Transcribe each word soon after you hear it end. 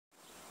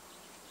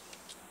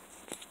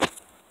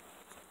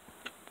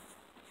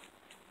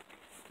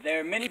There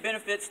are many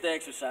benefits to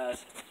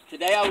exercise.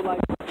 Today I would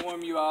like to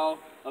inform you all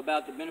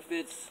about the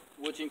benefits,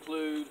 which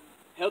include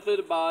health of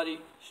the body,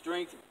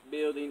 strength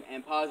building,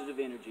 and positive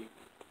energy.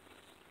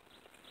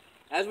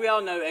 As we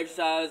all know,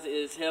 exercise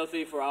is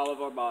healthy for all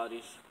of our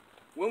bodies.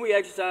 When we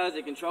exercise,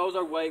 it controls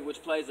our weight,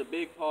 which plays a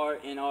big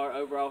part in our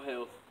overall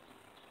health.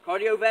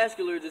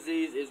 Cardiovascular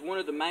disease is one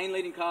of the main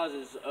leading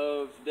causes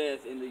of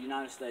death in the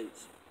United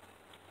States.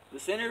 The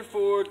Center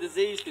for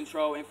Disease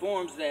Control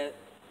informs that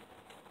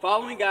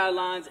following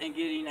guidelines and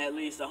getting at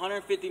least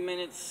 150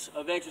 minutes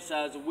of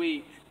exercise a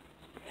week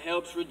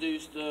helps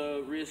reduce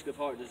the risk of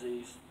heart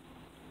disease.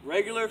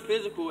 Regular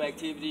physical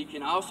activity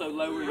can also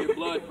lower your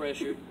blood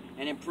pressure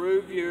and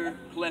improve your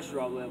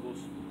cholesterol levels.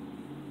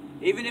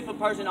 Even if a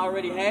person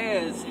already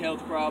has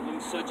health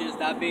problems such as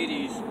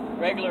diabetes,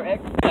 regular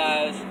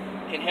exercise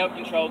can help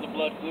control the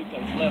blood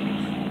glucose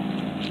levels.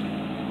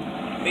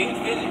 Being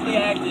physically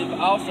active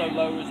also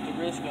lowers the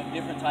risk of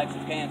different types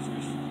of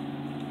cancers.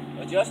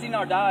 Adjusting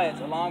our diets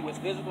along with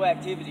physical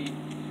activity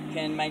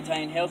can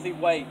maintain healthy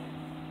weight.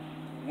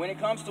 When it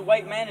comes to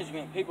weight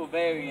management, people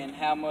vary in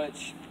how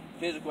much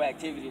physical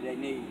activity they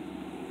need.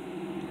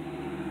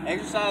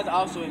 Exercise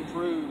also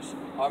improves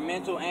our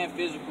mental and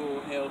physical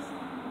health,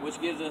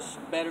 which gives us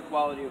better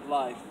quality of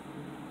life.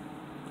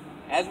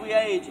 As we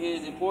age,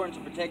 it is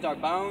important to protect our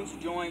bones,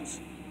 joints,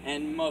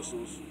 and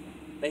muscles.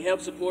 They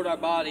help support our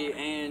body,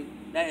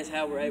 and that is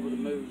how we're able to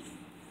move.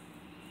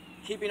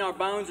 Keeping our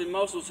bones and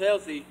muscles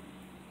healthy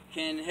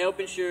can help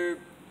ensure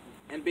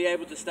and be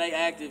able to stay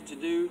active to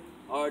do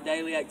our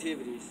daily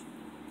activities.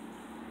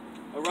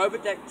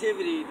 Aerobic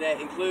activity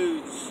that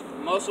includes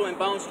muscle and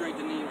bone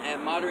strengthening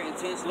at moderate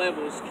intense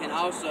levels can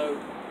also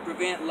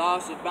prevent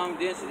loss of bone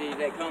density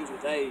that comes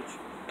with age.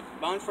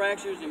 Bone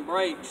fractures and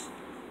breaks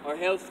are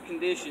health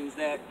conditions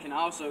that can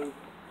also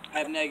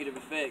have negative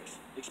effects,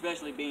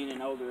 especially being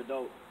an older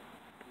adult.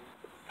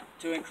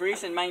 To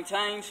increase and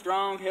maintain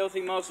strong,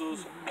 healthy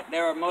muscles,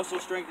 there are muscle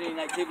strengthening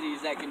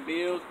activities that can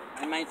build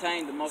and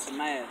maintain the muscle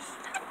mass.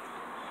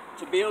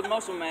 To build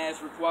muscle mass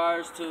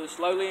requires to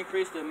slowly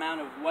increase the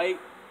amount of weight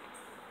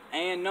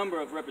and number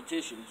of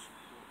repetitions.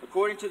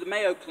 According to the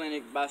Mayo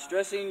Clinic, by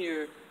stressing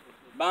your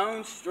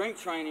bones,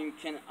 strength training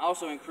can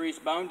also increase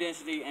bone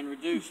density and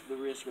reduce the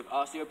risk of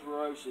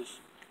osteoporosis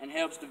and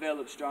helps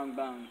develop strong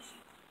bones.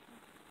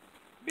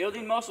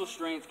 Building muscle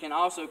strength can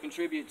also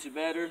contribute to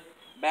better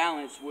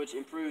balance, which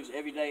improves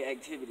everyday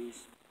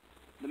activities.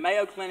 The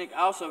Mayo Clinic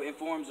also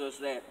informs us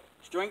that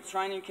strength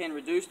training can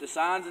reduce the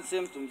signs and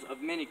symptoms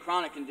of many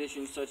chronic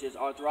conditions such as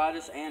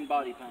arthritis and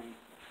body pain.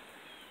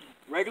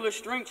 Regular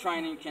strength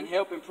training can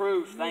help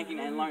improve thinking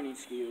and learning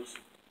skills.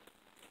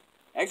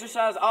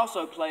 Exercise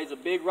also plays a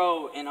big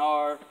role in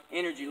our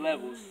energy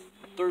levels.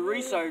 Through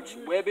research,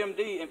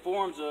 WebMD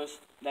informs us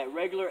that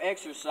regular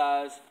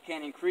exercise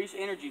can increase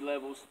energy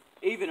levels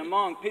even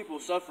among people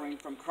suffering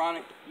from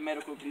chronic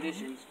medical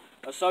conditions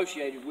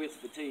associated with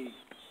fatigue.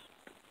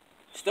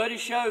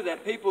 Studies show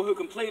that people who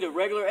complete a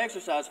regular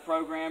exercise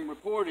program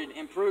reported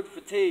improved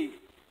fatigue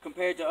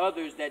compared to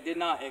others that did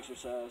not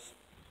exercise.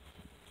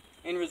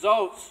 In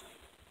results,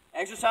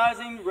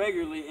 exercising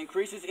regularly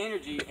increases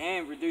energy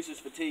and reduces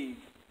fatigue.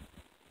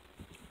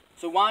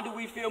 So why do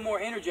we feel more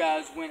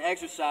energized when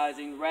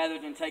exercising rather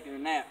than taking a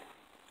nap?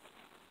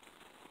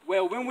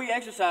 Well, when we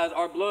exercise,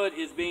 our blood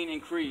is being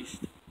increased.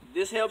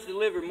 This helps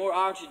deliver more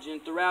oxygen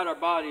throughout our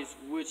bodies,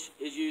 which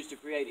is used to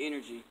create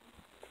energy.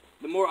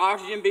 The more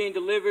oxygen being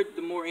delivered,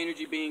 the more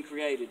energy being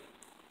created.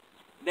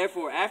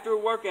 Therefore, after a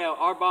workout,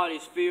 our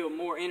bodies feel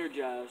more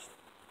energized.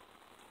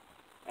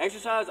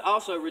 Exercise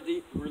also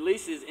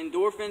releases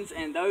endorphins,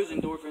 and those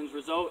endorphins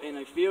result in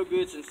a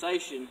feel-good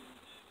sensation.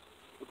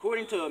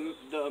 According to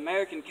the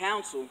American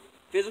Council,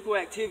 physical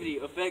activity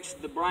affects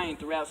the brain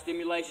throughout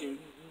stimulation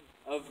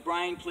of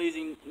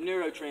brain-pleasing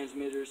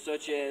neurotransmitters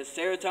such as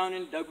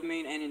serotonin,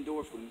 dopamine, and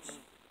endorphins.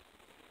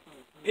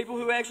 People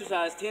who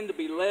exercise tend to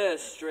be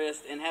less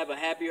stressed and have a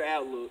happier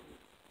outlook.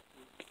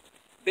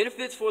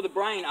 Benefits for the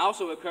brain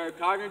also occur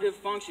cognitive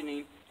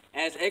functioning,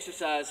 as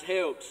exercise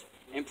helps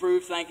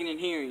improve thinking and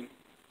hearing.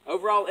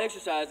 Overall,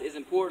 exercise is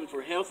important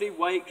for healthy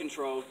weight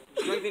control,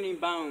 strengthening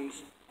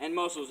bones and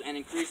muscles, and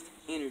increased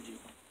energy.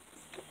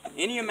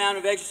 Any amount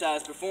of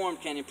exercise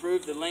performed can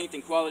improve the length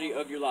and quality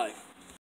of your life.